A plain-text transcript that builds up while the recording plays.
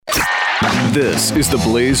This is the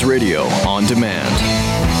Blaze Radio on demand.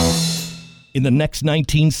 In the next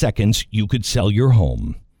 19 seconds, you could sell your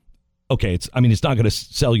home. Okay, it's not going to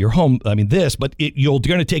sell your home, but you're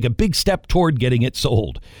going to take a big step toward getting it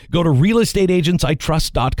sold. Go to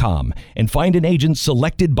realestateagentsitrust.com and find an agent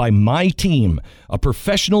selected by my team, a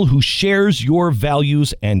professional who shares your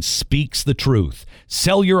values and speaks the truth.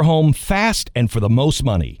 Sell your home fast and for the most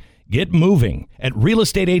money. Get moving at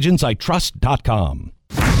realestateagentsitrust.com.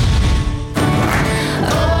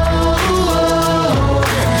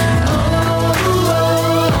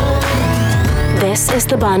 This is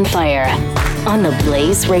The Bonfire on the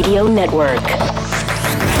Blaze Radio Network.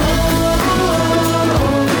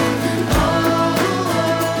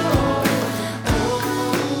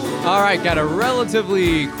 All right, got a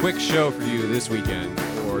relatively quick show for you this weekend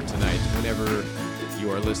or tonight, whenever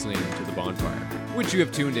you are listening to The Bonfire, which you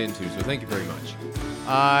have tuned into, so thank you very much.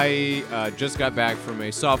 I just got back from a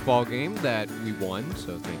softball game that we won,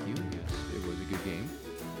 so thank you. Yes, it was a good game.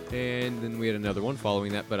 And then we had another one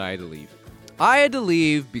following that, but I had to leave. I had to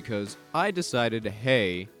leave because I decided,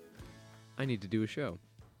 hey, I need to do a show.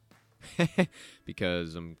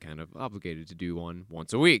 Because I'm kind of obligated to do one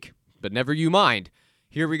once a week. But never you mind.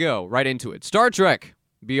 Here we go, right into it. Star Trek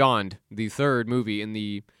Beyond, the third movie in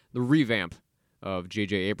the revamp of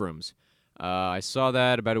J.J. Abrams. I saw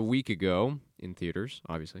that about a week ago in theaters,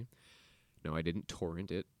 obviously. No, I didn't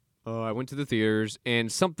torrent it. I went to the theaters,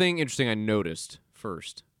 and something interesting I noticed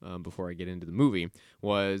first, before I get into the movie,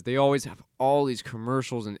 was they always have all these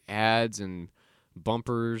commercials and ads and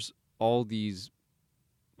bumpers, all these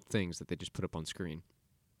things that they just put up on screen.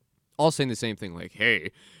 All saying the same thing, like,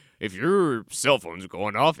 hey, if your cell phone's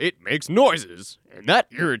going off, it makes noises, and that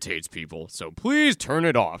irritates people, so please turn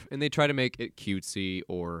it off. And they try to make it cutesy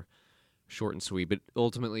or short and sweet, but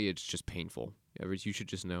ultimately it's just painful. You should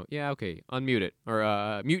just know, yeah, okay, unmute it,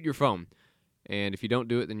 or mute your phone. And if you don't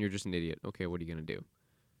do it, then you're just an idiot. Okay, what are you going to do?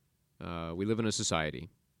 We live in a society.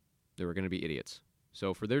 There are going to be idiots.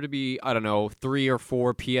 So for there to be, 3 or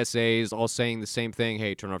 4 PSAs all saying the same thing,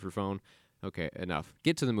 hey, turn off your phone. Okay, enough.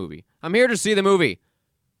 Get to the movie. I'm here to see the movie.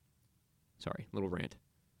 Sorry, little rant.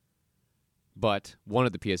 But one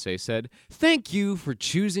of the PSAs said, thank you for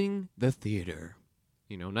choosing the theater.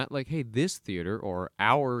 Not like, hey, this theater or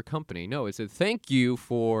our company. No, it said, thank you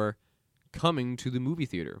for coming to the movie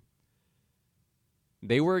theater.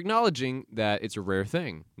 They were acknowledging that it's a rare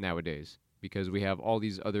thing nowadays because we have all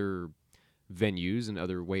these other venues and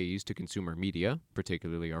other ways to consume our media,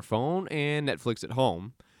 particularly our phone and Netflix at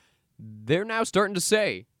home. They're now starting to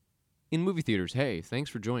say in movie theaters, hey, thanks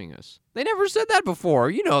for joining us. They never said that before.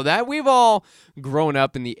 You know that. We've all grown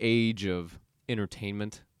up in the age of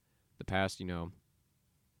entertainment the past,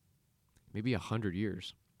 maybe 100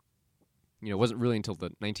 years. It wasn't really until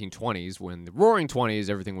the 1920s, when the Roaring 20s,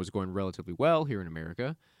 everything was going relatively well here in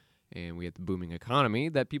America, and we had the booming economy,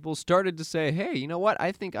 that people started to say, hey, you know what?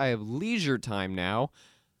 I think I have leisure time now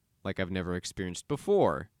like I've never experienced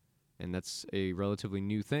before. And that's a relatively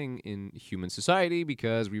new thing in human society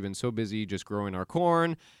because we've been so busy just growing our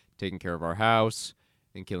corn, taking care of our house,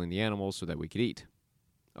 and killing the animals so that we could eat.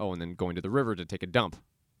 Oh, and then going to the river to take a dump.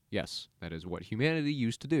 Yes, that is what humanity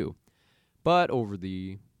used to do. But over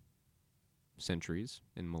the centuries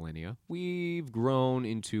and millennia, we've grown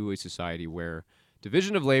into a society where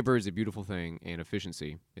division of labor is a beautiful thing and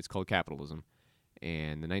efficiency. It's called capitalism.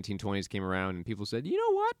 And the 1920s came around and people said, you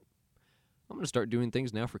know what? I'm going to start doing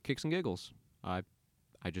things now for kicks and giggles. I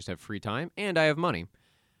just have free time and I have money.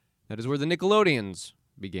 That is where the Nickelodeons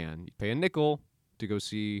began. You pay a nickel to go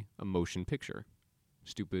see a motion picture.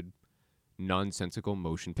 Stupid, nonsensical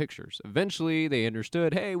motion pictures. Eventually, they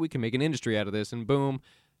understood, hey, we can make an industry out of this, and boom,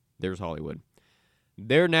 there's Hollywood.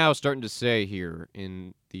 They're now starting to say here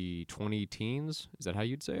in the 20-teens, is that how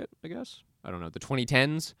you'd say it, I guess? I don't know, the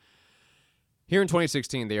 2010s? Here in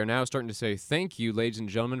 2016, they are now starting to say, thank you, ladies and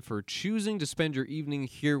gentlemen, for choosing to spend your evening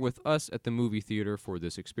here with us at the movie theater for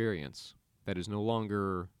this experience. That is no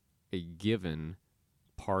longer a given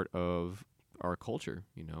part of our culture,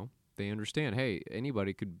 They understand, hey,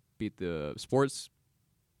 anybody could be at the sports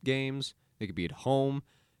games, they could be at home,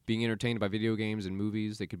 being entertained by video games and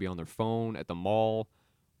movies. They could be on their phone, at the mall,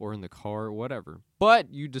 or in the car, whatever.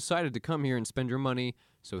 But you decided to come here and spend your money,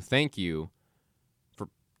 so thank you for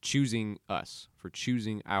choosing us, for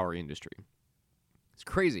choosing our industry. It's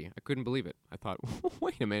crazy. I couldn't believe it. I thought,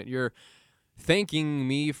 wait a minute, you're thanking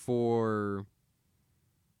me for,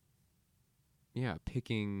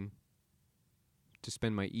 picking to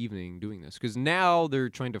spend my evening doing this. Because now they're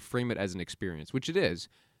trying to frame it as an experience, which it is.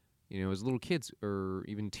 As little kids or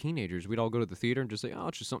even teenagers, we'd all go to the theater and just say, oh,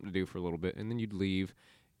 it's just something to do for a little bit. And then you'd leave.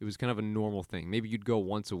 It was kind of a normal thing. Maybe you'd go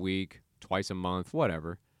once a week, twice a month,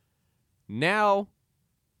 whatever. Now,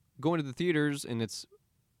 going to the theaters, and it's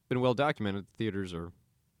been well documented, the theaters are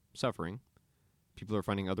suffering. People are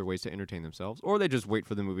finding other ways to entertain themselves, or they just wait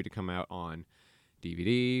for the movie to come out on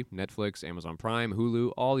DVD, Netflix, Amazon Prime,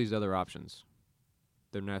 Hulu, all these other options.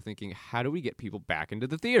 They're now thinking, how do we get people back into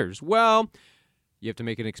the theaters? Well, you have to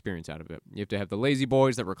make an experience out of it. You have to have the lazy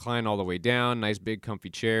boys that recline all the way down, nice big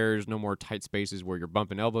comfy chairs, no more tight spaces where you're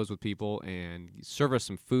bumping elbows with people, and serve us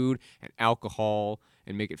some food and alcohol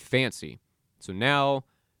and make it fancy. So now,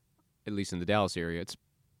 at least in the Dallas area, it's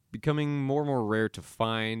becoming more and more rare to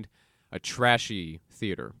find a trashy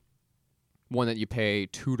theater, one that you pay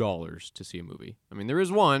 $2 to see a movie. I mean, there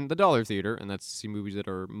is one, the Dollar Theater, and that's to see movies that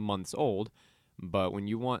are months old. But when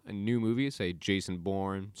you want a new movie, say Jason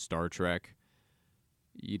Bourne, Star Trek,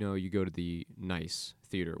 you go to the nice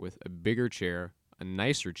theater with a bigger chair, a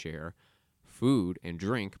nicer chair, food and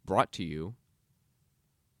drink brought to you,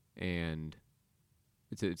 and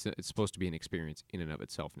it's supposed to be an experience in and of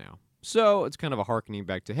itself now. So it's kind of a hearkening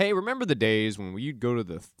back to, hey, remember the days when you'd go to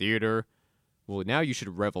the theater? Well, now you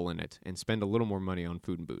should revel in it and spend a little more money on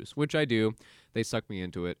food and booze, which I do. They suck me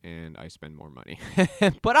into it, and I spend more money.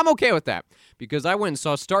 But I'm okay with that, because I went and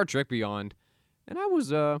saw Star Trek Beyond, and I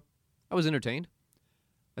was entertained.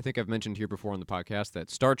 I think I've mentioned here before on the podcast that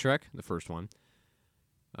Star Trek, the first one,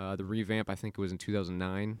 the revamp, I think it was in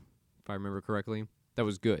 2009, if I remember correctly, that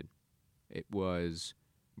was good. It was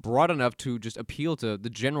broad enough to just appeal to the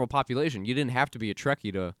general population. You didn't have to be a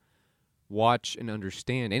Trekkie to watch and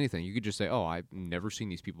understand anything. You could just say, oh, I've never seen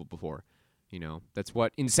these people before. That's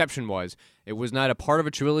what Inception was. It was not a part of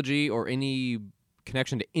a trilogy or any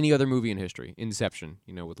connection to any other movie in history. Inception,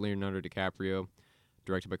 with Leonardo DiCaprio,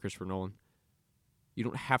 directed by Christopher Nolan. You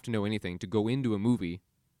don't have to know anything to go into a movie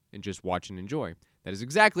and just watch and enjoy. That is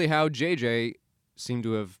exactly how JJ seemed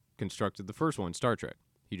to have constructed the first one, Star Trek.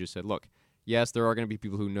 He just said, look, yes, there are going to be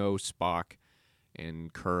people who know Spock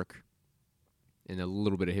and Kirk and a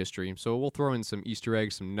little bit of history, so we'll throw in some Easter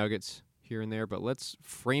eggs, some nuggets here and there, but let's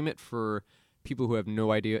frame it for people who have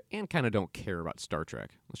no idea and kind of don't care about Star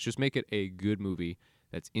Trek. Let's just make it a good movie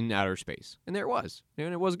that's in outer space. And there it was,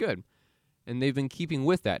 and it was good. And they've been keeping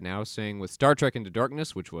with that now, saying with Star Trek Into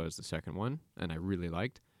Darkness, which was the second one, and I really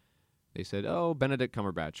liked, they said, oh, Benedict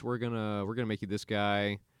Cumberbatch, we're gonna make you this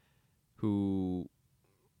guy who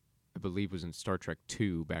I believe was in Star Trek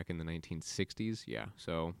 2 back in the 1960s. Yeah,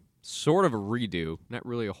 so sort of a redo, not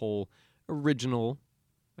really a whole original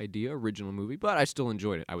movie, but I still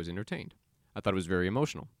enjoyed it. I was entertained. I thought it was very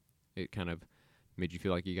emotional. It kind of made you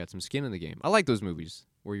feel like you got some skin in the game. I like those movies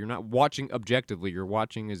where you're not watching objectively, you're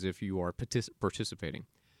watching as if you are participating.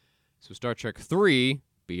 So Star Trek 3,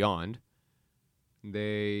 Beyond,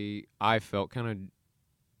 I felt kind of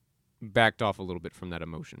backed off a little bit from that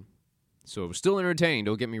emotion. So I was still entertained,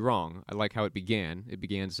 don't get me wrong. I like how it began. It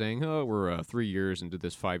began saying, oh, we're 3 years into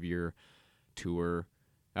this 5-year tour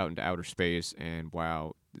out into outer space, and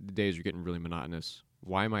wow, the days are getting really monotonous.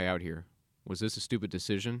 Why am I out here? Was this a stupid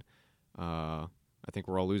decision? I think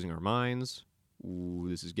we're all losing our minds. Ooh,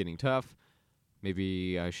 this is getting tough.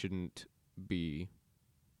 Maybe I shouldn't be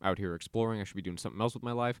out here exploring. I should be doing something else with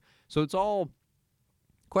my life. So it's all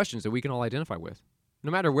questions that we can all identify with. No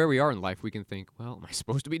matter where we are in life, we can think, well, am I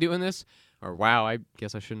supposed to be doing this? Or, wow, I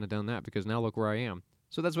guess I shouldn't have done that because now look where I am.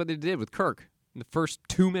 So that's what they did with Kirk. In the first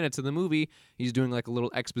 2 minutes of the movie, he's doing like a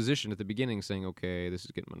little exposition at the beginning saying, okay, this is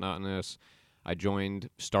getting monotonous. I joined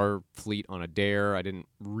Starfleet on a dare. I didn't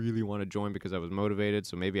really want to join because I was motivated,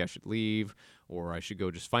 so maybe I should leave, or I should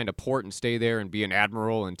go just find a port and stay there and be an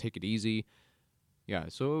admiral and take it easy. Yeah,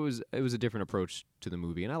 so it was a different approach to the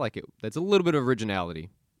movie, and I like it. That's a little bit of originality.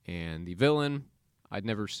 And the villain, I'd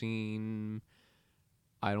never seen,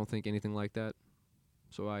 I don't think, anything like that.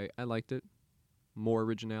 So I liked it. More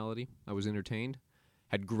originality. I was entertained.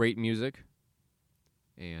 Had great music.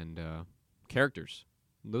 And characters.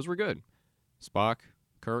 Those were good. Spock,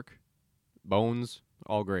 Kirk, Bones,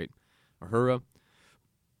 all great. Uhura,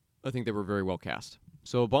 I think they were very well cast.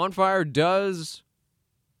 So Bonfire does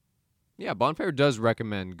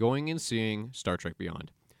recommend going and seeing Star Trek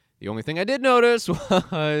Beyond. The only thing I did notice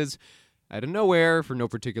was, out of nowhere, for no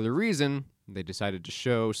particular reason, they decided to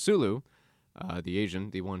show Sulu, the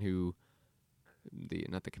Asian, the one who,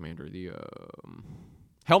 not the commander, the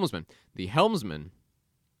helmsman. The helmsman,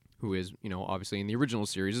 who is, obviously in the original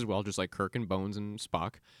series as well, just like Kirk and Bones and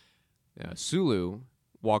Spock. Sulu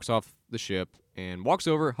walks off the ship and walks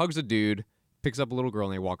over, hugs a dude, picks up a little girl,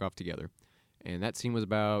 and they walk off together. And that scene was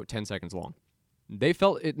about 10 seconds long. They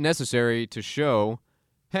felt it necessary to show,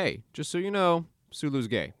 hey, just so you know, Sulu's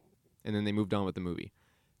gay. And then they moved on with the movie.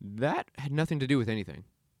 That had nothing to do with anything.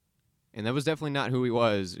 And that was definitely not who he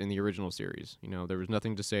was in the original series. You know, there was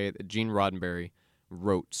nothing to say that Gene Roddenberry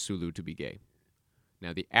wrote Sulu to be gay.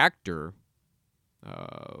 Now, the actor,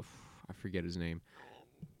 I forget his name.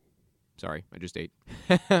 Sorry, I just ate.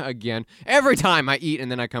 Again. Every time I eat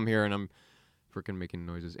and then I come here and I'm freaking making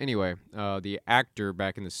noises. Anyway, the actor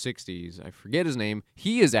back in the 60s, I forget his name.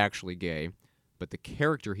 He is actually gay, but the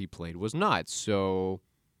character he played was not. So,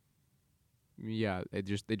 yeah, they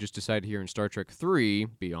just decided here in Star Trek 3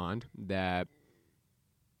 Beyond that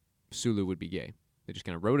Sulu would be gay. They just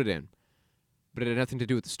kind of wrote it in. But it had nothing to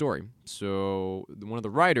do with the story. So one of the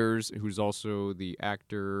writers, who's also the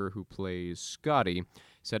actor who plays Scotty,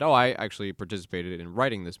 said, I actually participated in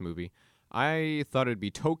writing this movie. I thought it'd be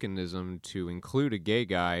tokenism to include a gay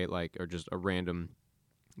guy, or just a random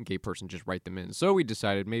gay person, just write them in. So we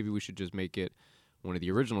decided maybe we should just make it one of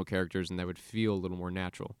the original characters, and that would feel a little more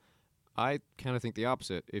natural. I kind of think the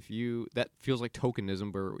opposite. That feels like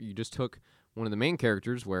tokenism, where you just took one of the main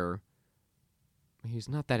characters where he's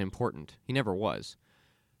not that important. He never was.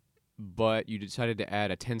 But you decided to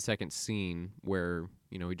add a 10-second scene where,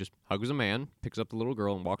 he just hugs a man, picks up the little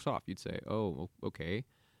girl, and walks off. You'd say, oh, okay,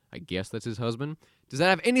 I guess that's his husband. Does that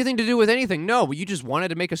have anything to do with anything? No, but you just wanted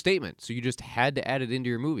to make a statement, so you just had to add it into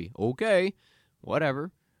your movie. Okay,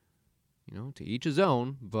 whatever. To each his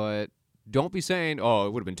own, but don't be saying, it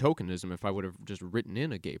would have been tokenism if I would have just written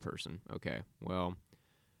in a gay person. Okay, well,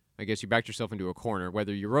 I guess you backed yourself into a corner.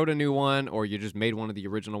 Whether you wrote a new one or you just made one of the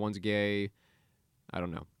original ones gay, I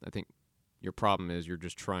don't know. I think your problem is you're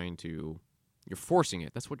just you're forcing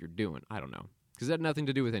it. That's what you're doing. I don't know. Because it had nothing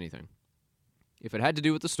to do with anything. If it had to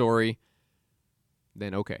do with the story,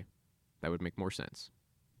 then okay, that would make more sense.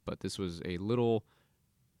 But this was a little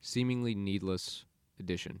seemingly needless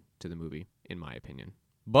addition to the movie, in my opinion.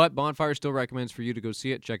 But Bonfire still recommends for you to go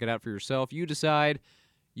see it. Check it out for yourself. You decide.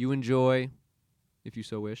 You enjoy, if you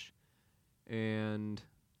so wish. And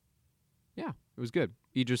yeah, it was good.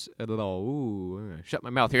 Idris shut my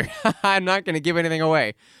mouth here. I'm not going to give anything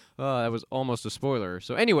away. That was almost a spoiler.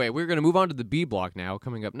 So anyway, we're going to move on to the B block now.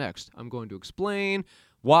 Coming up next, I'm going to explain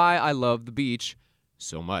why I love the beach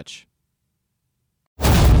so much.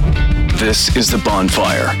 This is The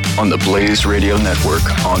Bonfire on the Blaze Radio Network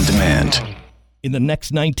on demand. In the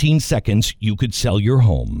next 19 seconds, you could sell your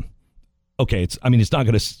home. Okay, it's not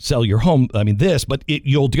going to sell your home, but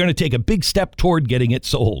you're going to take a big step toward getting it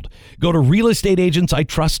sold. Go to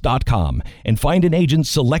realestateagentsitrust.com and find an agent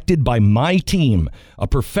selected by my team, a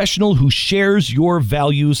professional who shares your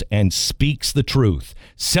values and speaks the truth.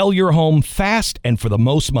 Sell your home fast and for the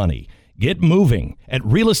most money. Get moving at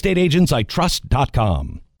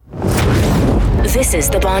realestateagentsitrust.com. This is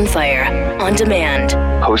The Bonfire on demand.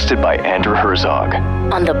 Hosted by Andrew Herzog.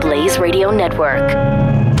 On the Blaze Radio Network.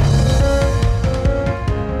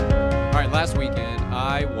 All right, last weekend,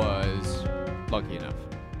 I was lucky enough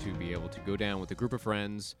to be able to go down with a group of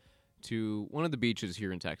friends to one of the beaches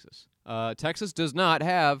here in Texas. Texas does not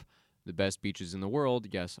have the best beaches in the world.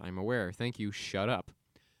 Yes, I'm aware. Thank you. Shut up.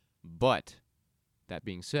 But, that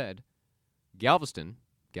being said, Galveston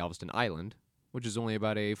Island, which is only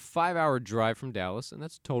about a 5-hour drive from Dallas, and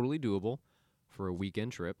that's totally doable for a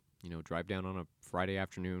weekend trip. Drive down on a Friday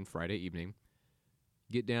afternoon, Friday evening.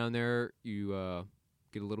 Get down there, you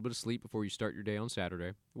get a little bit of sleep before you start your day on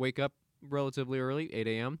Saturday. Wake up relatively early, 8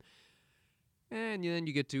 a.m., and then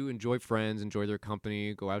you get to enjoy friends, enjoy their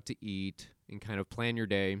company, go out to eat, and kind of plan your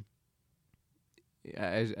day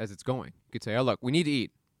as it's going. You could say, look, we need to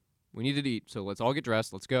eat. We need to eat, so let's all get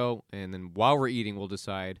dressed, let's go, and then while we're eating, we'll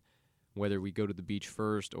decide whether we go to the beach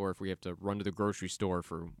first or if we have to run to the grocery store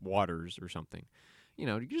for waters or something.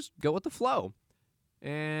 You just go with the flow.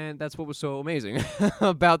 And that's what was so amazing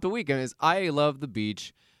about the weekend is I love the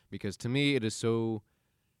beach because to me it is so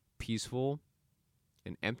peaceful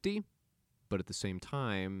and empty, but at the same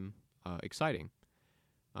time exciting.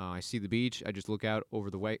 I see the beach, I just look out over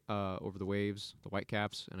the waves, the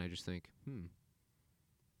whitecaps, and I just think,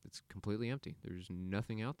 it's completely empty. There's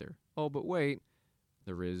nothing out there. Oh, but wait.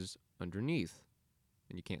 There is underneath,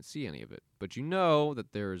 and you can't see any of it. But you know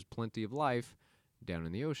that there is plenty of life down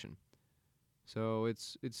in the ocean. So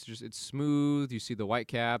it's smooth. You see the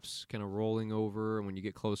whitecaps kind of rolling over, and when you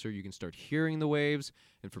get closer, you can start hearing the waves.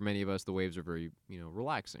 And for many of us, the waves are very,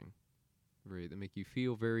 relaxing. They make you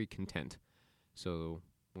feel very content. So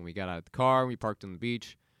when we got out of the car, we parked on the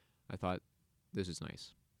beach, I thought, this is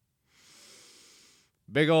nice.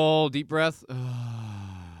 Big ol' deep breath.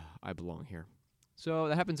 I belong here. So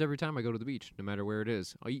that happens every time I go to the beach, no matter where it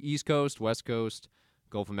is. East Coast, West Coast,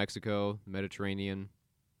 Gulf of Mexico, Mediterranean.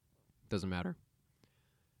 Doesn't matter.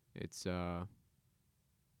 It's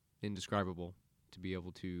indescribable to be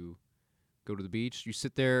able to go to the beach. You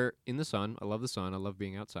sit there in the sun. I love the sun. I love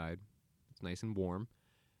being outside. It's nice and warm.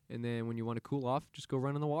 And then when you want to cool off, just go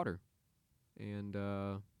run in the water. And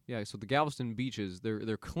yeah, so the Galveston beaches,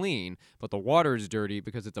 they're clean, but the water is dirty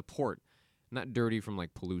because it's a port. Not dirty from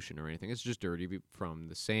like pollution or anything. It's just dirty from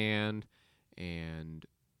the sand and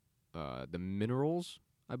the minerals,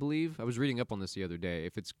 I believe. I was reading up on this the other day.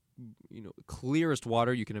 If it's, clearest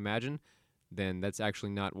water you can imagine, then that's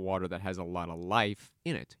actually not water that has a lot of life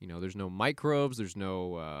in it. There's no microbes, there's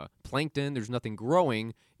no plankton, there's nothing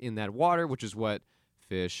growing in that water, which is what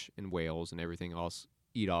fish and whales and everything else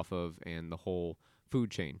eat off of, and the whole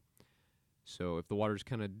food chain. So if the water's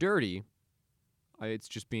kind of dirty, it's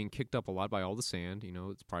just being kicked up a lot by all the sand.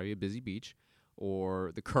 It's probably a busy beach.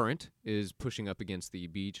 Or the current is pushing up against the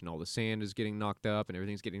beach, and all the sand is getting knocked up, and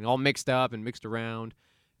everything's getting all mixed up and mixed around.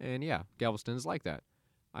 And yeah, Galveston is like that.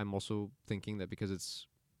 I'm also thinking that because it's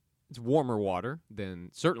warmer water than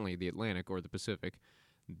certainly the Atlantic or the Pacific,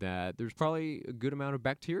 that there's probably a good amount of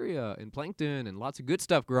bacteria and plankton and lots of good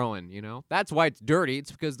stuff growing, That's why it's dirty.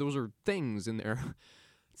 It's because those are things in there.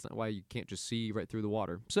 It's not why you can't just see right through the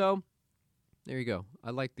water. So, there you go.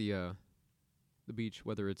 I like the beach,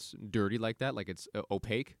 whether it's dirty like that, like it's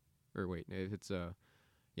opaque, or wait, if it's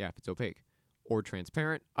if it's opaque or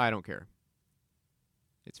transparent, I don't care.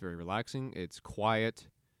 It's very relaxing. It's quiet.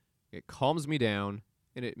 It calms me down,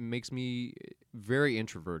 and it makes me very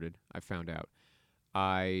introverted, I found out.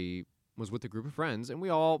 I was with a group of friends, and we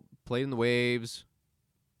all played in the waves,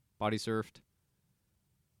 body surfed,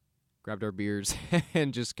 grabbed our beers,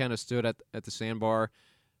 and just kind of stood at the sandbar,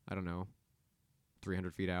 I don't know,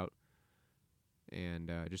 300 feet out, and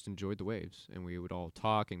just enjoyed the waves. And we would all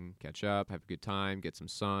talk and catch up, have a good time, get some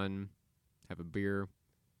sun, have a beer.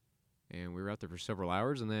 And we were out there for several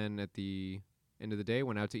hours, and then at the end of the day,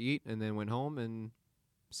 went out to eat, and then went home and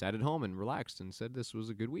sat at home and relaxed and said this was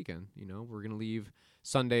a good weekend. We're going to leave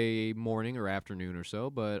Sunday morning or afternoon or so,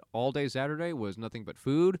 but all day Saturday was nothing but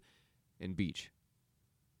food and beach.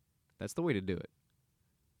 That's the way to do it.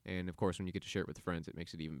 And, of course, when you get to share it with friends, it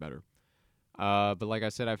makes it even better. But like I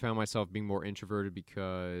said, I found myself being more introverted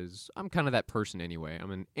because I'm kind of that person anyway.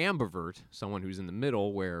 I'm an ambivert, someone who's in the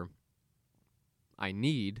middle where I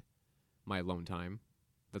need my alone time.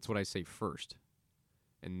 That's what I say first.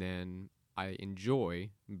 And then I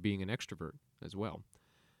enjoy being an extrovert as well.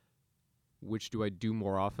 Which do I do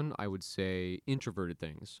more often? I would say introverted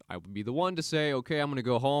things. I would be the one to say, okay, I'm going to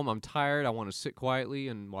go home. I'm tired. I want to sit quietly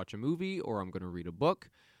and watch a movie, or I'm going to read a book,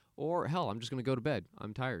 or hell, I'm just going to go to bed.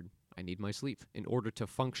 I'm tired. I need my sleep in order to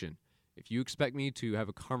function. If you expect me to have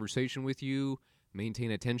a conversation with you,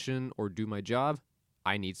 maintain attention, or do my job,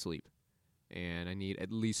 I need sleep. And I need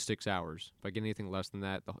at least 6 hours. If I get anything less than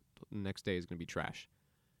that, the next day is going to be trash.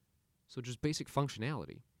 So just basic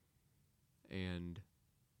functionality. And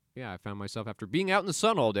yeah, I found myself after being out in the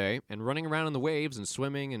sun all day and running around in the waves and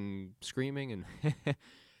swimming and screaming and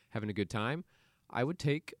having a good time, I would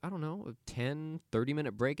take, I don't know, a 10,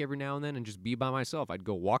 30-minute break every now and then and just be by myself. I'd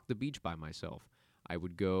go walk the beach by myself. I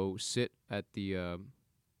would go sit at the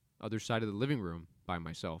other side of the living room by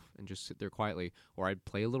myself and just sit there quietly. Or I'd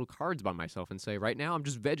play a little cards by myself and say, right now I'm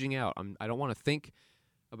just vegging out. I don't want to think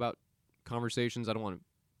about conversations. I don't want to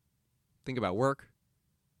think about work.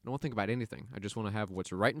 I don't want to think about anything. I just want to have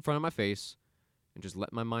what's right in front of my face and just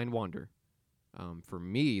let my mind wander. For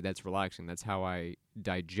me, that's relaxing. That's how I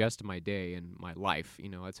digest my day and my life.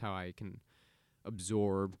 That's how I can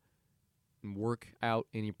absorb and work out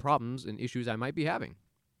any problems and issues I might be having.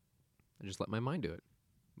 I just let my mind do it.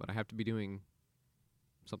 But I have to be doing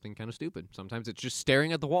something kind of stupid. Sometimes it's just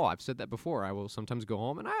staring at the wall. I've said that before. I will sometimes go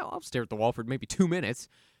home and I'll stare at the wall for maybe 2 minutes.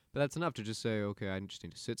 But that's enough to just say, okay, I just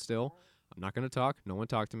need to sit still. I'm not going to talk. No one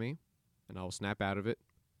talk to me. And I'll snap out of it.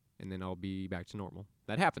 And then I'll be back to normal.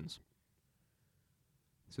 That happens.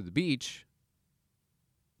 So the beach,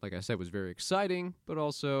 like I said, was very exciting, but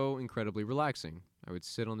also incredibly relaxing. I would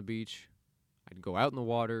sit on the beach. I'd go out in the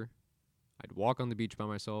water. I'd walk on the beach by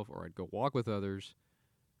myself, or I'd go walk with others.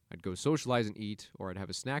 I'd go socialize and eat, or I'd have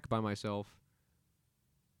a snack by myself.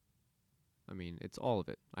 I mean, it's all of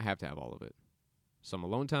it. I have to have all of it. Some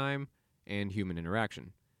alone time and human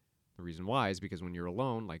interaction. The reason why is because when you're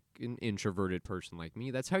alone, like an introverted person like me,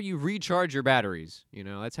 that's how you recharge your batteries.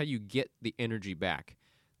 That's how you get the energy back.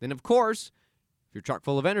 Then, of course, if you're chock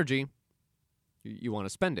full of energy, you want to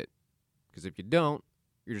spend it. Because if you don't,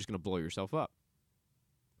 you're just going to blow yourself up.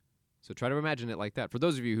 So try to imagine it like that. For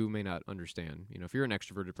those of you who may not understand, if you're an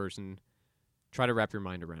extroverted person, try to wrap your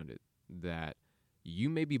mind around it. That you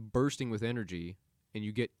may be bursting with energy, and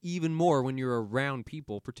you get even more when you're around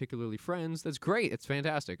people, particularly friends. That's great. It's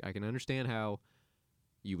fantastic. I can understand how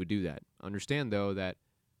you would do that. Understand, though, that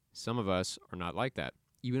Some of us are not like that.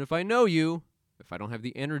 Even if I know you, if I don't have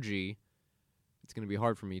the energy, it's going to be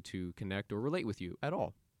hard for me to connect or relate with you at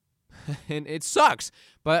all. And it sucks,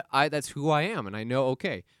 but that's who I am. And I know,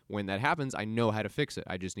 okay, when that happens, I know how to fix it.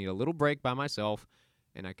 I just need a little break by myself,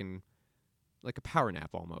 and I can, like a power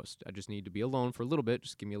nap almost. I just need to be alone for a little bit.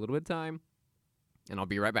 Just give me a little bit of time, and I'll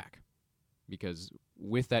be right back. Because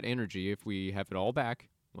with that energy, if we have it all back,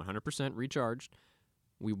 100% recharged,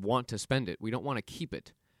 we want to spend it. We don't want to keep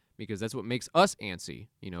it, because that's what makes us antsy.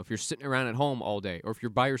 If you're sitting around at home all day, or if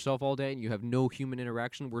you're by yourself all day and you have no human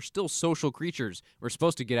interaction, we're still social creatures. We're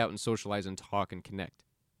supposed to get out and socialize and talk and connect.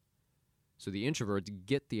 So the introverts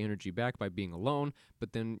get the energy back by being alone,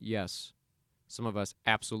 but then, yes, some of us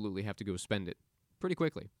absolutely have to go spend it pretty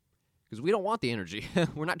quickly, because we don't want the energy.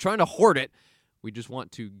 We're not trying to hoard it. We just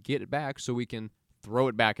want to get it back so we can throw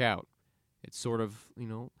it back out. It's sort of,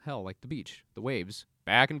 hell, like the beach, the waves,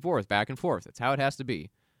 back and forth, back and forth. That's how it has to be.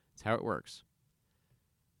 That's how it works.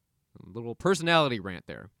 A little personality rant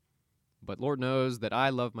there. But Lord knows that I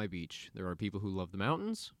love my beach. There are people who love the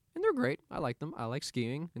mountains, and they're great. I like them. I like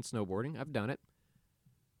skiing and snowboarding. I've done it.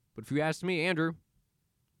 But if you ask me, Andrew,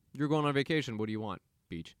 you're going on vacation. What do you want?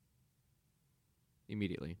 Beach.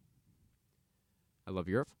 Immediately. I love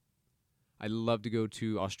Europe. I'd love to go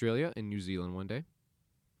to Australia and New Zealand one day.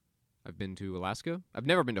 I've been to Alaska. I've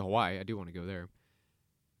never been to Hawaii. I do want to go there.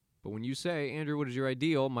 But when you say, Andrew, what is your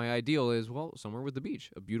ideal? My ideal is, somewhere with the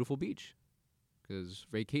beach, a beautiful beach. Because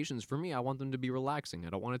vacations, for me, I want them to be relaxing. I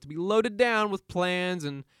don't want it to be loaded down with plans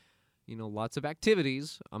and, lots of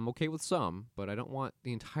activities. I'm okay with some, but I don't want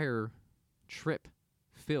the entire trip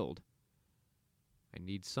filled. I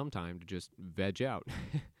need some time to just veg out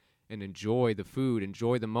and enjoy the food,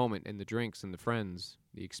 enjoy the moment and the drinks and the friends,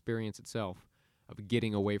 the experience itself of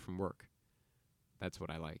getting away from work. That's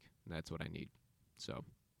what I like. That's what I need. So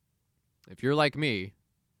if you're like me,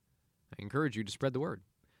 I encourage you to spread the word.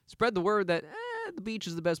 Spread the word that the beach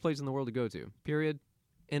is the best place in the world to go to. Period.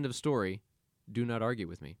 End of story. Do not argue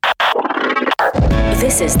with me.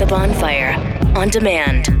 This is The Bonfire, on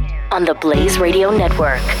demand, on the Blaze Radio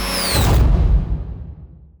Network.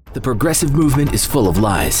 The progressive movement is full of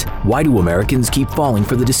lies. Why do Americans keep falling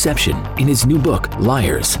for the deception? In his new book,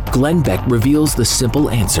 Liars, Glenn Beck reveals the simple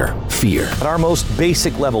answer: fear. At our most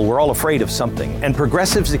basic level, we're all afraid of something, and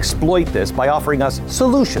progressives exploit this by offering us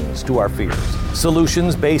solutions to our fears.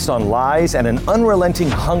 Solutions based on lies and an unrelenting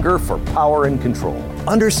hunger for power and control.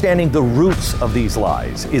 Understanding the roots of these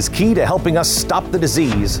lies is key to helping us stop the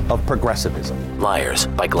disease of progressivism. Liars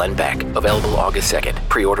by Glenn Beck. Available August 2nd.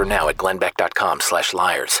 Pre-order now at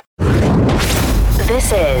glennbeck.com/liars.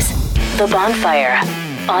 This is The Bonfire,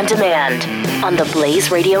 on demand, on the Blaze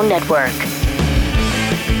Radio Network.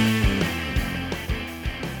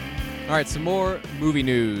 All right, some more movie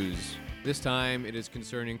news. This time it is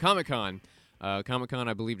concerning Comic-Con. Comic-Con,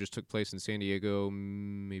 I believe, just took place in San Diego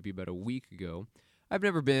maybe about a week ago. I've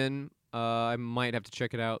never been. I might have to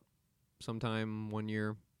check it out sometime one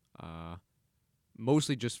year.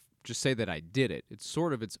 Mostly just say that I did it. It's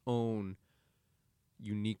sort of its own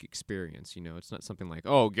unique experience. It's not something like,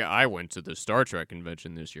 oh, yeah, I went to the Star Trek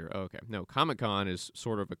convention this year. Okay. No, Comic-Con is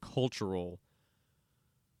sort of a cultural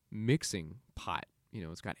mixing pot.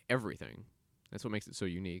 It's got everything. That's what makes it so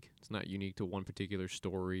unique. It's not unique to one particular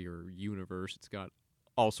story or universe. It's got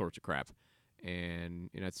all sorts of crap. And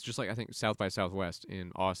it's just like, I think, South by Southwest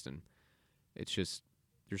in Austin. It's just,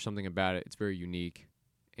 there's something about it. It's very unique.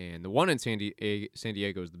 And the one in San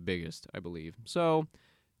Diego is the biggest, I believe. So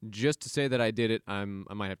just to say that I did it, I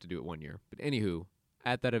might have to do it one year. But anywho,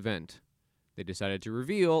 at that event, they decided to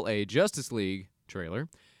reveal a Justice League trailer,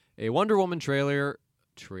 a Wonder Woman trailer,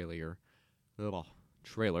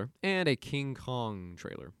 and a King Kong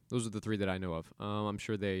trailer. Those are the three that I know of. I'm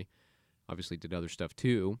sure they obviously did other stuff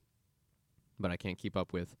too, but I can't keep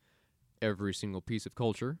up with every single piece of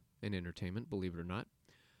culture and entertainment, believe it or not.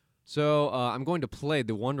 So I'm going to play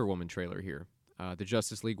the Wonder Woman trailer here. The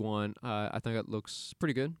Justice League one, I think it looks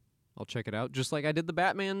pretty good. I'll check it out, just like I did the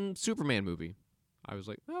Batman-Superman movie. I was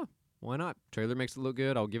like, oh, why not? Trailer makes it look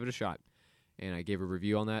good. I'll give it a shot. And I gave a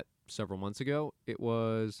review on that several months ago. It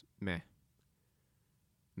was meh.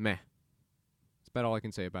 That's about all I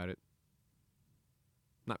can say about it.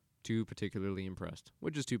 Not too particularly impressed,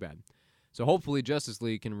 which is too bad. So hopefully Justice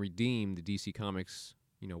League can redeem the DC Comics,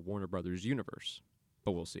 Warner Brothers universe.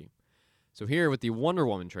 But we'll see. So here with the Wonder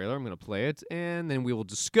Woman trailer, I'm going to play it, and then we will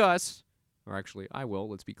discuss, or actually I will,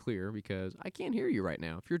 let's be clear, because I can't hear you right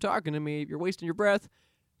now. If you're talking to me, you're wasting your breath,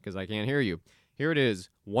 because I can't hear you. Here it is,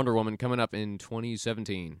 Wonder Woman coming up in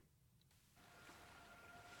 2017.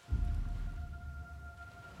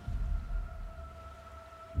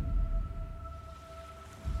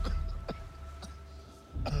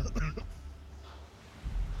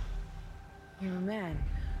 You're a man.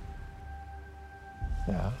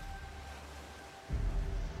 Yeah.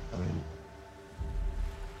 I mean,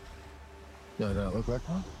 do I not look like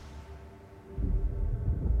one?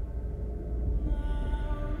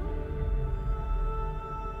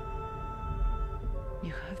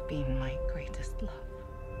 You have been my greatest love.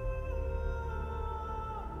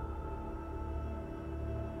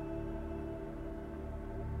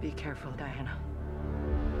 Be careful, Diana.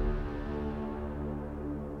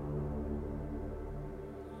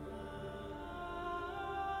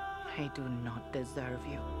 I do not deserve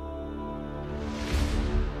you.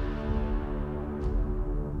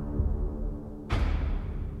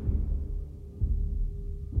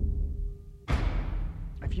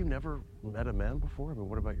 Have you never met a man before? I mean,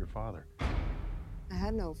 what about your father? I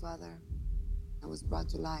had no father. I was brought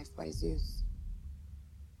to life by Zeus.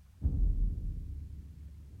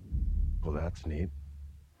 Well, that's neat.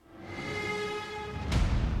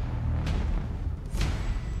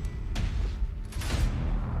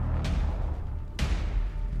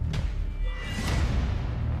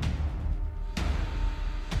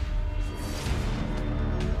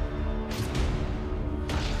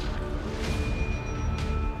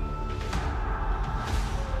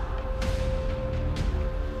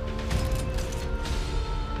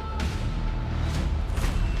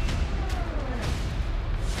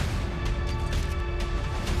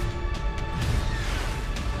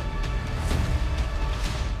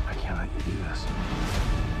 I can't let you do this.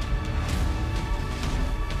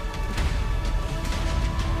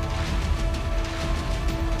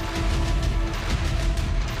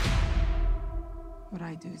 What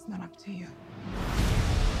I do is not up to you.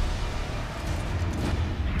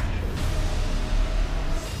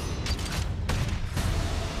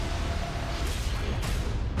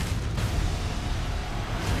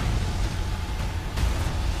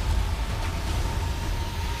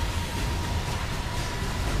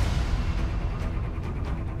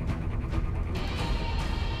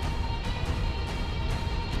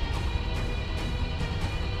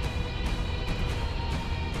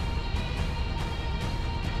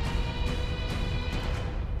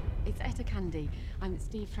 It's Etta Candy. I'm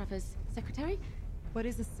Steve Trevor's secretary. What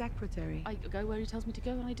is a secretary? I go where he tells me to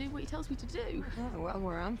go and I do what he tells me to do. Oh, well,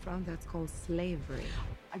 where I'm from, that's called slavery.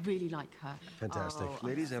 I really like her. Fantastic. Oh,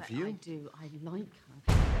 Ladies, I- after you. I do. I like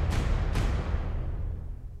her.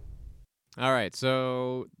 All right,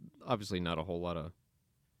 so obviously not a whole lot of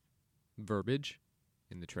verbiage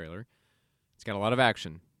in the trailer. It's got a lot of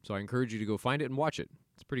action, so I encourage you to go find it and watch it.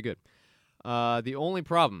 It's pretty good. The only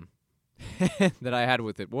problem that I had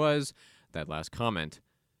with it was that last comment.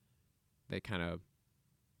 That kind of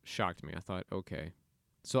shocked me. I thought, okay.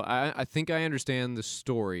 So I think I understand the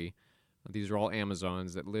story. These are all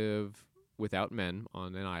Amazons that live without men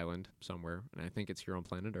on an island somewhere, and I think it's here on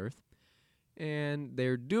planet Earth. And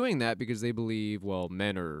they're doing that because they believe, well,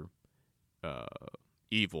 men are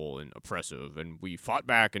evil and oppressive, and we fought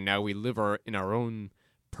back, and now we live in our own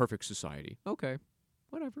perfect society. Okay,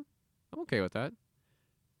 whatever. I'm okay with that.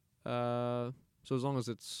 So as long as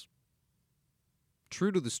it's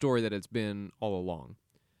true to the story that it's been all along,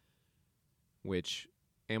 which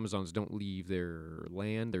Amazons don't leave their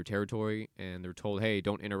land, their territory, and they're told, hey,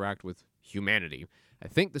 don't interact with humanity. I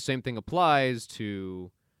think the same thing applies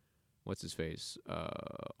to, what's his face,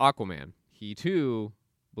 Aquaman. He, too,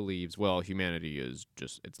 believes, well, humanity is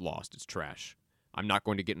just, it's lost, it's trash. I'm not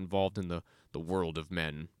going to get involved in the world of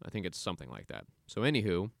men. I think it's something like that. So,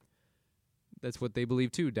 anywho, that's what they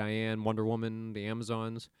believe, too. Diane, Wonder Woman, the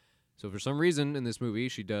Amazons. So for some reason in this movie,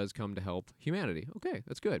 she does come to help humanity. Okay,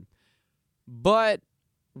 that's good. But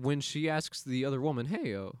when she asks the other woman,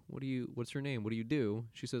 hey, what's your name? What do you do?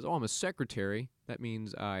 She says, oh, I'm a secretary. That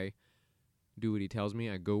means I do what he tells me.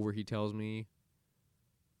 I go where he tells me.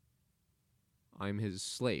 I'm his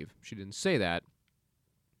slave. She didn't say that.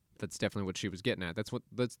 That's definitely what she was getting at.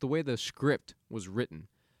 That's the way the script was written.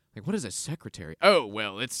 Like, what is a secretary? Oh,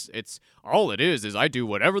 well, it's all it is I do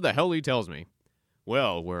whatever the hell he tells me.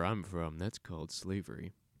 Well, where I'm from, that's called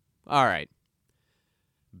slavery. All right.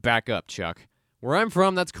 Back up, Chuck. Where I'm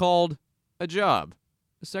from, that's called a job.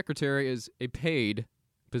 A secretary is a paid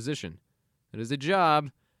position. It is a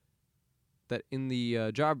job that in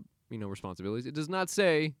the job, responsibilities, it does not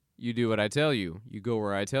say, you do what I tell you. You go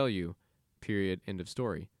where I tell you. Period. End of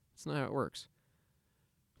story. That's not how it works.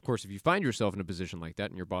 Of course, if you find yourself in a position like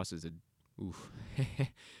that and your boss is I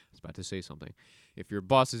was about to say something. If your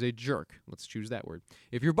boss is a jerk, let's choose that word.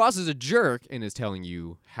 If your boss is a jerk and is telling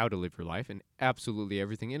you how to live your life and absolutely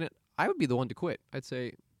everything in it, I would be the one to quit. I'd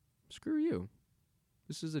say, screw you.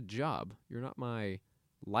 This is a job. You're not my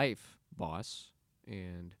life boss,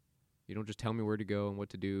 and you don't just tell me where to go and what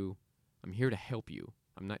to do. I'm here to help you.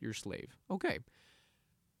 I'm not your slave. Okay.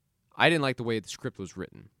 I didn't like the way the script was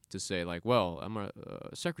written to say, like, well, I'm a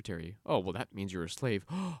secretary. Oh, well, that means you're a slave.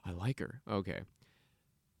 Oh, I like her. Okay.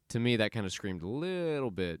 To me, that kind of screamed a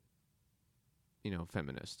little bit,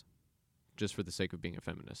 feminist, just for the sake of being a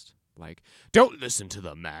feminist. Like, don't listen to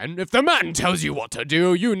the man. If the man tells you what to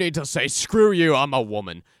do, you need to say, screw you, I'm a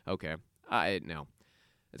woman. Okay. No.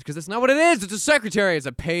 It's because that's not what it is. It's a secretary. It's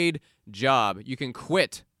a paid job. You can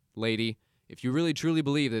quit, lady. If you really truly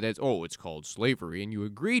believe that it's called slavery and you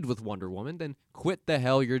agreed with Wonder Woman, then quit the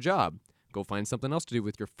hell your job. Go find something else to do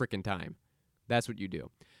with your frickin' time. That's what you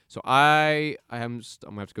do. So I'm going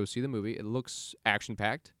to have to go see the movie. It looks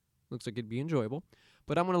action-packed. Looks like it'd be enjoyable.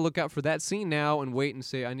 But I'm going to look out for that scene now and wait and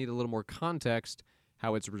say I need a little more context,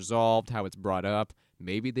 how it's resolved, how it's brought up.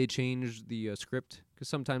 Maybe they changed the script, because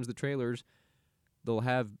sometimes the trailers, they'll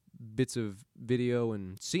have bits of video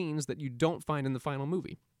and scenes that you don't find in the final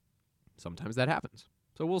movie. Sometimes that happens.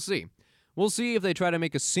 So we'll see. We'll see if they try to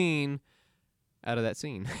make a scene out of that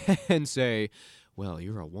scene and say, well,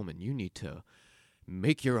 you're a woman. You need to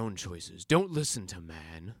make your own choices. Don't listen to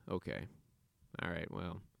man. Okay. All right,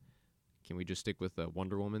 well, can we just stick with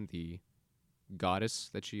Wonder Woman, the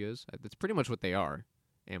goddess that she is? That's pretty much what they are,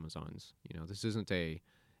 Amazons. This isn't a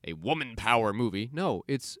woman power movie. No,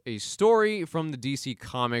 it's a story from the DC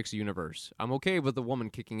Comics universe. I'm okay with the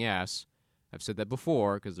woman kicking ass. I've said that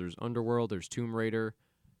before, because there's Underworld, there's Tomb Raider,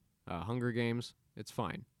 Hunger Games. It's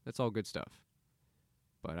fine. That's all good stuff.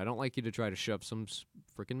 But I don't like you to try to shove some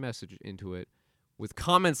freaking message into it with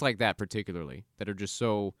comments like that, particularly, that are just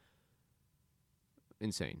so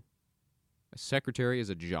insane. A secretary is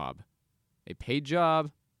a job. A paid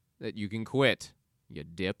job that you can quit, you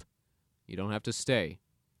dip. You don't have to stay.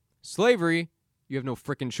 Slavery, you have no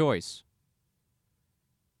frickin' choice.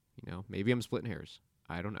 Maybe I'm splitting hairs.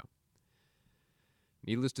 I don't know.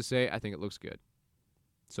 Needless to say, I think it looks good.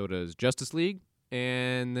 So does Justice League.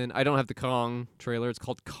 And then I don't have the Kong trailer. It's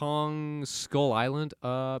called Kong Skull Island.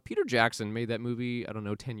 Peter Jackson made that movie,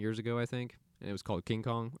 10 years ago, I think. And it was called King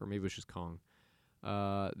Kong, or maybe it was just Kong.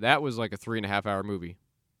 That was like a 3.5-hour movie.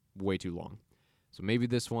 Way too long. So maybe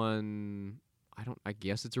this one, I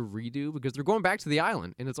guess it's a redo, because they're going back to the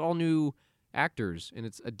island, and it's all new actors, and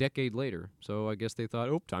it's a decade later. So I guess they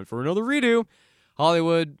thought, time for another redo.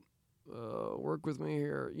 Hollywood, work with me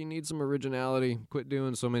here. You need some originality. Quit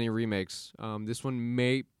doing so many remakes. This one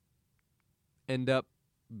may end up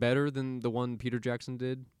better than the one Peter Jackson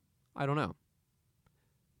did. I don't know.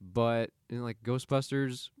 But like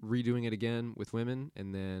Ghostbusters, redoing it again with women,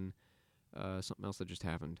 and then something else that just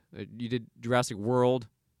happened. You did Jurassic World.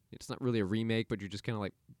 It's not really a remake, but you're just kind of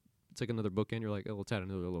like, it's like another bookend. You're like, let's add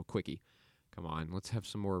another little quickie. Come on, let's have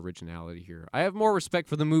some more originality here. I have more respect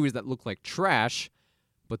for the movies that look like trash,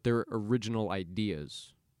 but they're original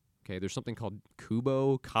ideas. Okay, there's something called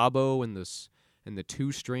Cabo, and the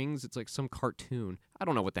two strings. It's like some cartoon. I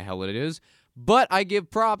don't know what the hell it is, but I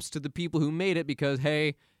give props to the people who made it because,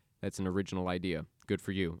 hey, that's an original idea. Good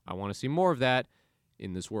for you. I want to see more of that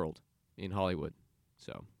in this world, in Hollywood.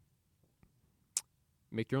 So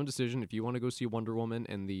make your own decision if you want to go see Wonder Woman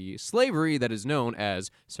and the slavery that is known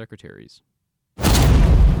as secretaries.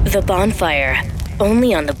 The Bonfire,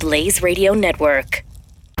 only on the Blaze Radio Network.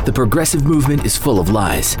 The progressive movement is full of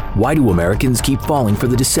lies. Why do Americans keep falling for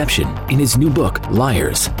the deception? In his new book,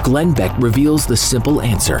 Liars, Glenn Beck reveals the simple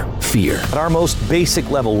answer: fear. At our most basic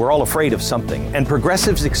level, we're all afraid of something, and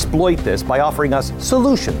progressives exploit this by offering us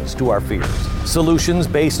solutions to our fears. Solutions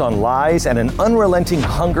based on lies and an unrelenting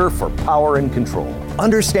hunger for power and control.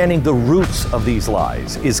 Understanding the roots of these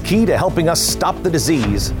lies is key to helping us stop the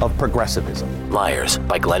disease of progressivism. Liars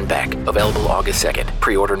by Glenn Beck. Available August 2nd.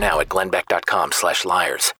 Pre-order now at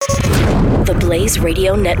glennbeck.com/liars. The Blaze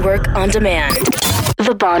Radio Network on demand.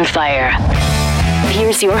 The Bonfire.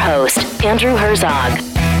 Here's your host, Andrew Herzog.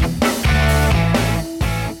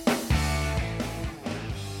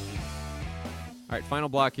 All right, final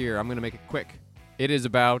block here. I'm going to make it quick. It is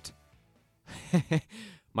about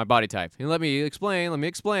my body type. And let me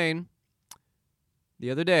explain. The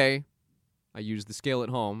other day, I used the scale at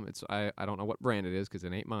home. I don't know what brand it is because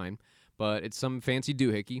it ain't mine, but it's some fancy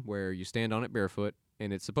doohickey where you stand on it barefoot,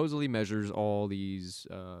 and it supposedly measures all these,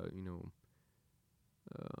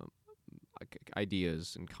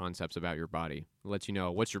 ideas and concepts about your body. It lets you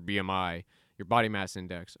know what's your BMI, your body mass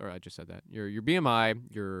index, or I just said that. Your BMI,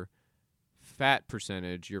 your fat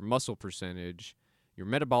percentage, your muscle percentage, your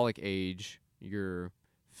metabolic age, your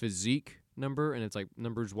physique number, and it's like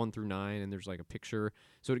numbers 1 through 9, and there's like a picture.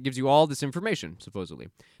 So it gives you all this information, supposedly.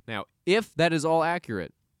 Now, if that is all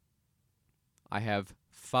accurate, I have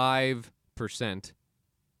 5%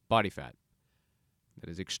 body fat. That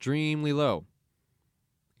is extremely low.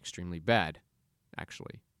 Extremely bad,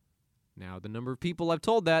 actually. Now, the number of people I've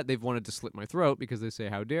told that, they've wanted to slit my throat because they say,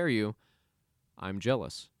 how dare you? I'm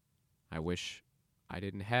jealous. I wish I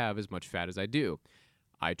didn't have as much fat as I do.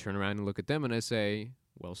 I turn around and look at them and I say,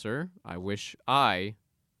 well, sir, I wish I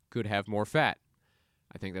could have more fat.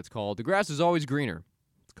 I think that's called the grass is always greener.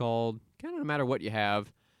 It's called kind of no matter what you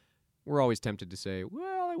have, we're always tempted to say,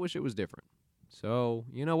 well, I wish it was different. So,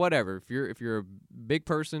 whatever. If you're a big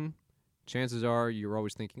person, chances are you're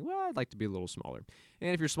always thinking, well, I'd like to be a little smaller.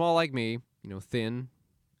 And if you're small like me, thin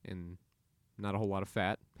and not a whole lot of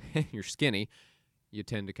fat, you're skinny, you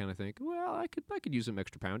tend to kind of think, well, I could use some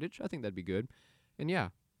extra poundage. I think that'd be good. And yeah,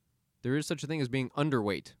 there is such a thing as being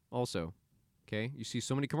underweight also. Okay? You see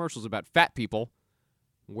so many commercials about fat people.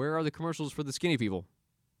 Where are the commercials for the skinny people?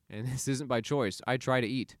 And this isn't by choice. I try to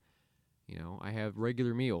eat. I have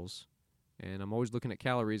regular meals, and I'm always looking at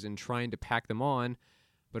calories and trying to pack them on.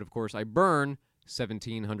 But, of course, I burn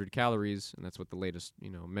 1,700 calories, and that's what the latest,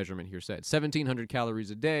 measurement here said. 1,700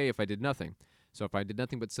 calories a day if I did nothing. So if I did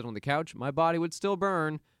nothing but sit on the couch, my body would still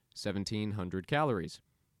burn 1,700 calories.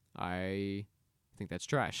 I think that's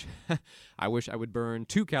trash. I wish I would burn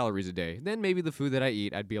 2 calories a day. Then maybe the food that I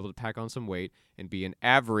eat, I'd be able to pack on some weight and be an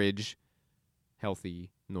average,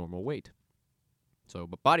 healthy, normal weight. So,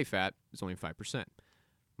 but body fat is only 5%.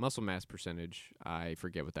 Muscle mass percentage, I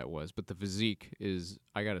forget what that was, but the physique is,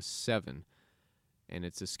 I got a 7, and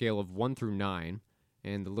it's a scale of 1 through 9,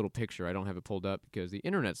 and the little picture, I don't have it pulled up because the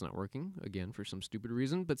internet's not working, again, for some stupid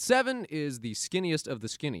reason, but 7 is the skinniest of the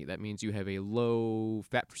skinny. That means you have a low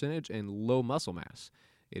fat percentage and low muscle mass.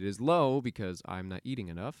 It is low because I'm not eating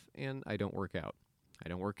enough, and I don't work out. I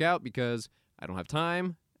don't work out because I don't have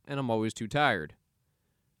time, and I'm always too tired.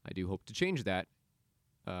 I do hope to change that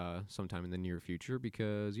sometime in the near future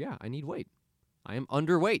because, yeah, I need weight. I am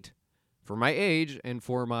underweight for my age and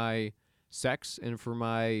for my sex and for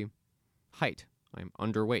my height. I'm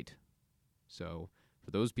underweight. So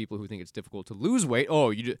for those people who think it's difficult to lose weight,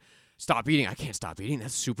 you just stop eating. I can't stop eating.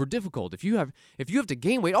 That's super difficult. If you have to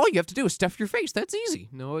gain weight, all you have to do is stuff your face. That's easy.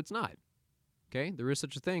 No, it's not. Okay? There is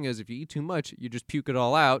such a thing as if you eat too much, you just puke it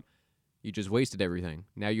all out. You just wasted everything.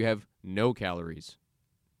 Now you have no calories.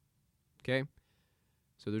 Okay?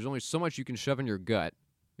 So there's only so much you can shove in your gut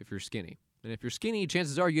if you're skinny. And if you're skinny,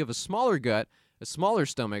 chances are you have a smaller gut, a smaller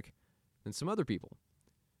stomach than some other people.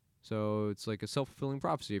 So it's like a self-fulfilling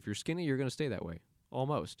prophecy. If you're skinny, you're going to stay that way.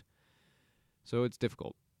 Almost. So it's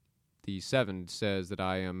difficult. The 7 says that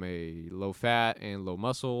I am a low fat and low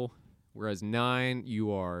muscle, whereas 9,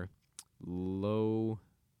 you are low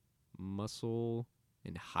muscle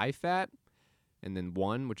and high fat. And then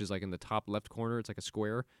 1, which is like in the top left corner, it's like a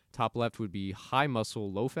square. Top left would be high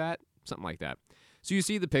muscle, low fat, something like that. So you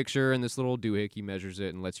see the picture, and this little doohickey measures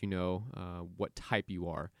it and lets you know what type you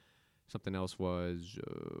are. Something else was,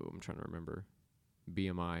 I'm trying to remember,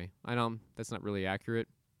 BMI. I know that's not really accurate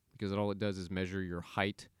because all it does is measure your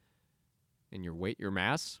height and your weight, your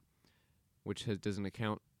mass, which doesn't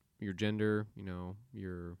account your gender,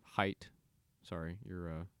 your height,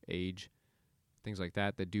 your age, things like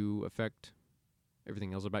that do affect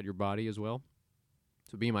everything else about your body as well.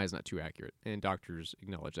 So BMI is not too accurate, and doctors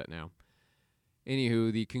acknowledge that now.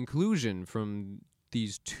 Anywho, the conclusion from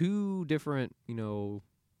these 2 different,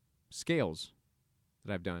 scales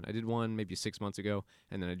that I've done. I did one maybe 6 months ago,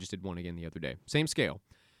 and then I just did one again the other day. Same scale.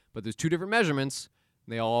 But there's 2 different measurements.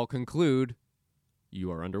 They all conclude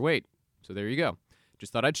you are underweight. So there you go.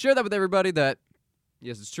 Just thought I'd share that with everybody that,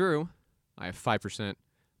 yes, it's true. I have 5%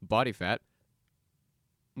 body fat,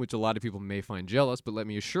 which a lot of people may find jealous, but let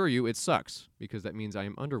me assure you it sucks because that means I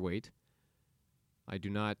am underweight. I do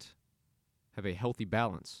not have a healthy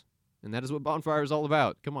balance. And that is what Bonfire is all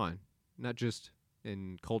about. Come on. Not just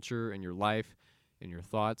in culture and your life and your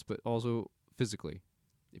thoughts, but also physically.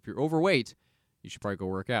 If you're overweight, you should probably go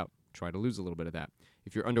work out. Try to lose a little bit of that.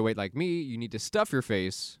 If you're underweight like me, you need to stuff your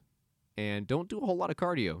face and don't do a whole lot of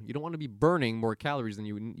cardio. You don't want to be burning more calories than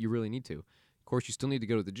you really need to. Of course, you still need to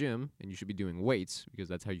go to the gym, and you should be doing weights because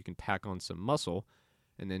that's how you can pack on some muscle.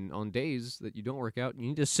 And then on days that you don't work out, you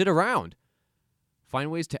need to sit around.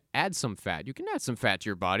 Find ways to add some fat. You can add some fat to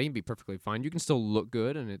your body and be perfectly fine. You can still look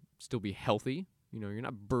good and it still be healthy. You're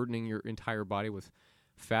not burdening your entire body with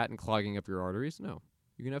fat and clogging up your arteries. No.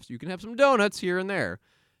 You can have some donuts here and there.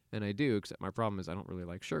 And I do, except my problem is I don't really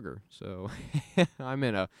like sugar. So I'm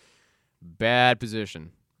in a bad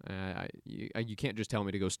position. You can't just tell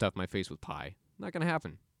me to go stuff my face with pie. Not going to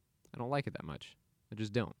happen. I don't like it that much. I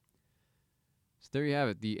just don't. So there you have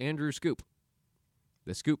it. The Andrew Scoop.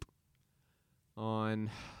 The scoop on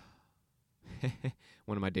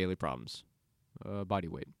one of my daily problems. Body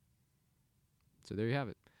weight. So there you have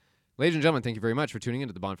it. Ladies and gentlemen, thank you very much for tuning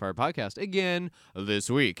into the Bonfire Podcast again this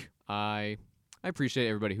week. I appreciate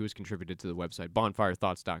everybody who has contributed to the website,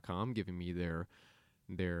 bonfirethoughts.com, giving me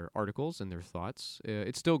their articles and their thoughts.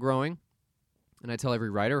 It's still growing, and I tell every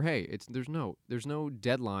writer, hey, there's no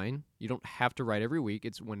deadline. You don't have to write every week.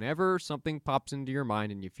 It's whenever something pops into your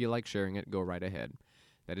mind and you feel like sharing it, go right ahead.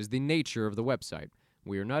 That is the nature of the website.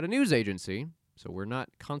 We are not a news agency, so we're not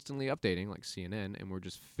constantly updating like CNN, and we're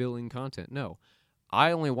just filling content. No,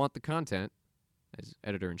 I only want the content, as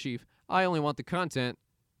editor-in-chief, I only want the content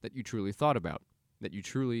that you truly thought about, that you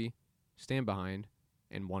truly stand behind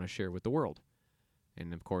and want to share with the world.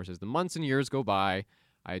 And, of course, as the months and years go by,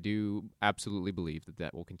 I do absolutely believe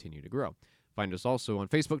that will continue to grow. Find us also on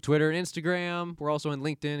Facebook, Twitter, and Instagram. We're also on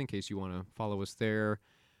LinkedIn in case you want to follow us there.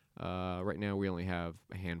 Right now, we only have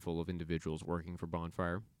a handful of individuals working for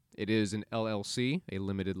Bonfire. It is an LLC, a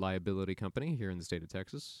limited liability company here in the state of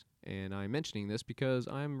Texas. And I'm mentioning this because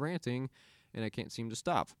I'm ranting and I can't seem to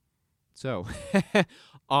stop. So,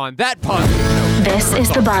 on that positive note, this is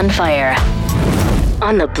The Bonfire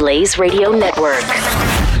on the Blaze Radio Network.